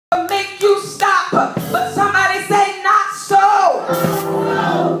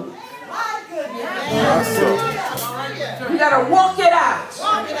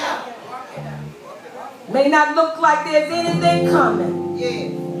May not look like there's anything coming. Yeah.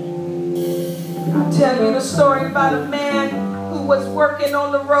 I'll tell you the story about a man who was working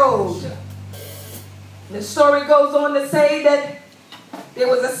on the road. The story goes on to say that there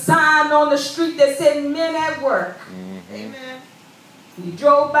was a sign on the street that said men at work. Amen. He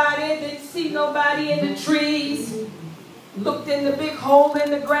drove by there, didn't see nobody in the trees. Looked in the big hole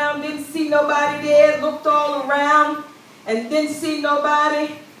in the ground, didn't see nobody there. Looked all around and didn't see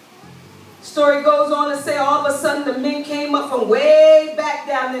nobody. Story goes on to say all of a sudden the men came up from way back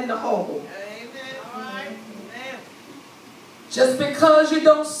down in the hole. Amen. All right. Amen. Just because you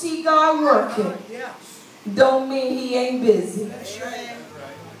don't see God working, Yeah. don't mean he ain't busy. That's right.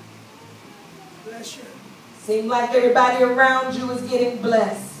 Bless you. Seems like everybody around you is getting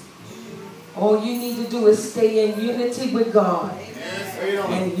blessed. All you need to do is stay in unity with God.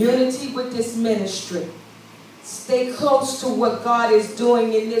 And unity with this ministry. Stay close to what God is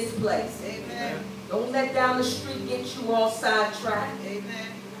doing in this place. Amen. Don't let down the street get you all sidetracked. Amen.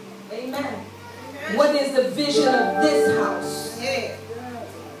 Amen. What is the vision of this house? Yeah.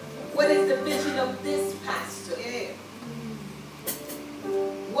 What is the vision of this pastor? Yeah.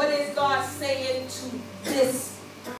 What is God saying to this